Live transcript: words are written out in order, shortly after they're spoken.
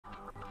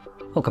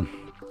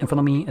Welcome. In front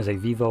of me is a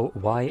VIVO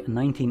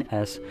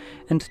Y19s,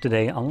 and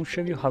today I'll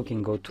show you how you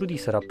can go through the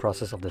setup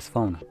process of this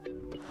phone.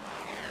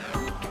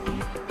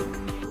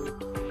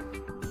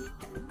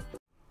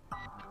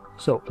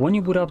 So when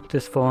you boot up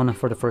this phone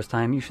for the first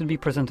time, you should be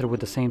presented with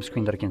the same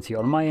screen that you can see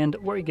on my end,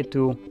 where you get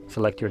to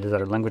select your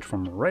desired language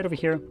from right over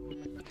here,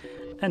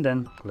 and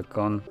then click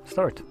on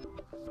Start.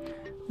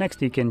 Next,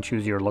 you can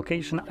choose your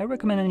location. I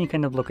recommend any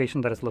kind of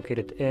location that is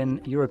located in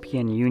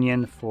European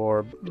Union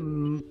for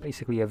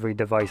basically every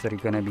device that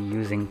you're going to be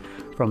using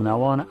from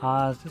now on,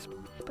 as this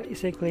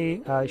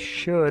basically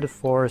should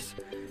force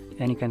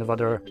any kind of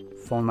other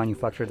phone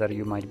manufacturer that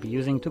you might be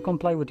using to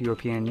comply with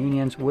European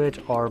Unions, which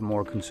are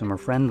more consumer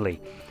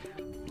friendly.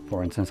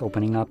 For instance,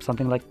 opening up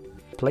something like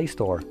Play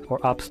Store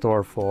or App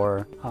Store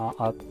for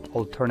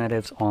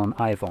alternatives on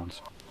iPhones.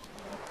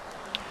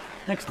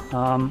 Next,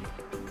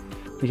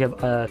 we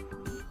have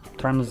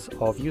terms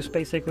of use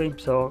basically,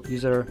 so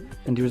user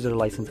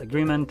license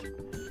agreement,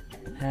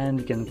 and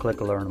you can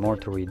click learn more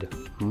to read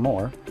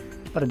more,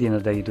 but at the end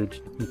of the day you do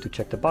need to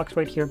check the box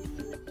right here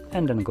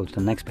and then go to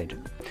the next page,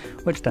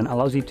 which then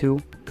allows you to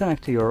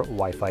connect to your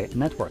Wi-Fi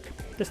network.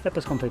 This step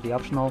is completely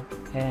optional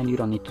and you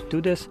don't need to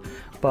do this,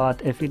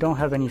 but if you don't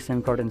have any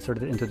SIM card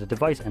inserted into the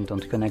device and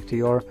don't connect to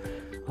your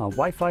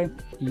Wi-Fi,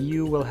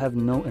 you will have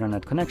no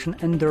internet connection,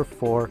 and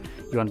therefore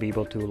you won't be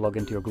able to log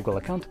into your Google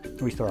account,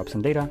 restore apps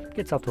and data,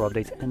 get software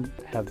updates, and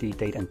have the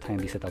date and time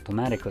be set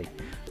automatically.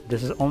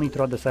 This is only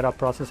throughout the setup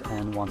process,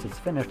 and once it's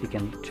finished you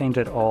can change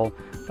it all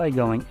by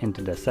going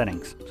into the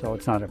settings, so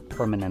it's not a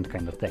permanent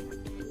kind of thing.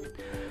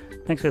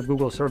 Next, we have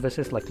Google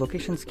services like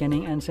location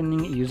scanning and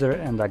sending user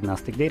and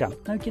diagnostic data.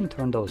 Now you can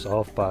turn those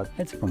off, but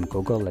it's from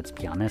Google, let's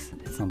be honest.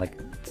 It's not like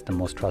it's the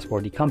most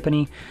trustworthy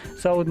company.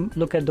 So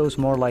look at those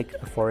more like,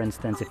 for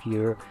instance, if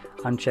you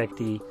uncheck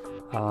the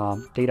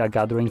data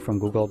gathering from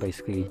Google,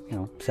 basically,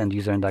 send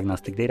user and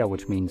diagnostic data,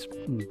 which means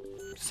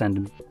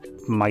send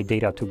my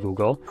data to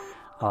Google.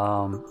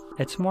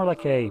 It's more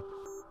like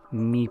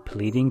me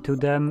pleading to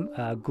them,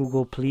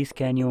 Google, please,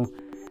 can you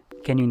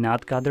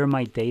not gather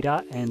my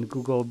data? And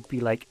Google be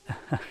like,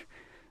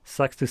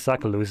 sucks to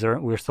suck, loser,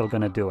 we're still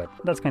gonna do it.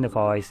 That's kind of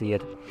how I see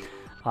it.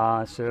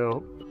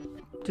 So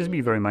just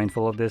be very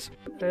mindful of this.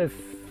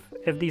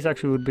 If these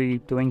actually would be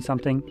doing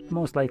something,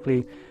 most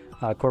likely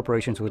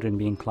corporations wouldn't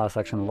be in class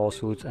action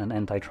lawsuits and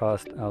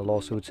antitrust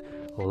lawsuits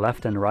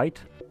left and right.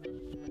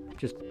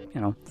 Just,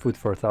 food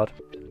for thought.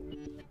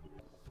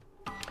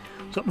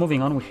 So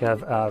moving on, we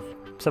have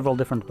several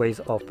different ways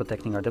of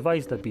protecting our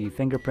device, that be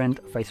fingerprint,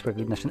 face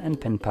recognition, and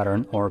PIN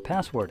pattern or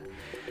password.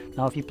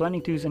 Now, if you're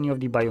planning to use any of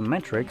the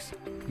biometrics,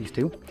 these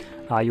two,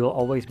 you'll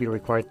always be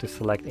required to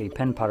select a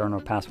PIN pattern or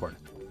password,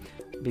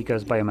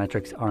 because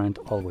biometrics aren't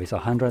always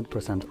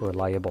 100%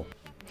 reliable.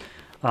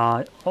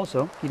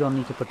 Also, you don't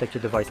need to protect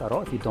your device at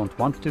all if you don't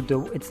want to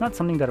do. It's not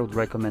something that I would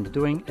recommend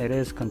doing. It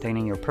is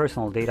containing your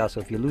personal data, so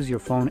if you lose your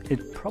phone,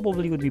 it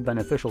probably would be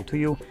beneficial to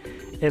you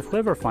if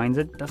whoever finds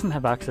it doesn't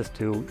have access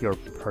to your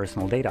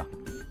personal data.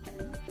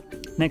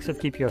 Next, to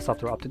keep your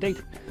software up to date,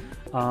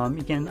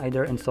 you can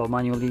either install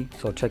manually,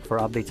 so check for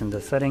updates in the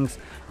settings,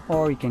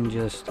 or you can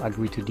just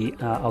agree to the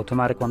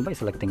automatic one by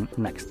selecting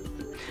next.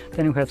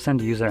 Then you have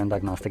send user and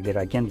diagnostic data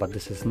again, but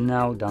this is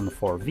now done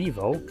for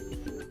Vivo.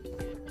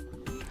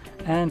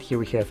 And here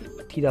we have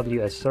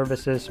TWS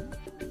services.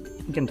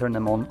 You can turn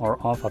them on or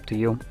off, up to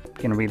you. You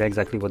can read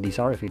exactly what these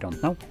are if you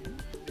don't know.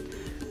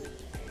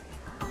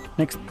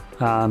 Next,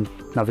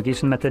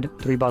 navigation method,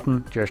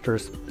 3-button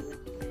gestures.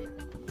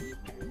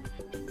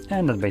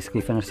 And that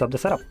basically finishes up the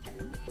setup.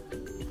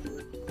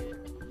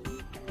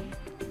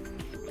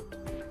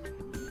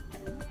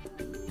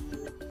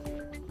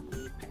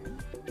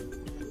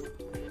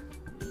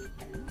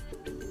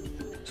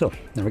 So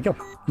there we go.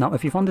 Now,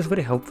 if you found this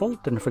video helpful,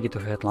 don't forget to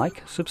hit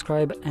like,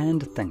 subscribe,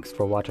 and thanks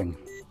for watching.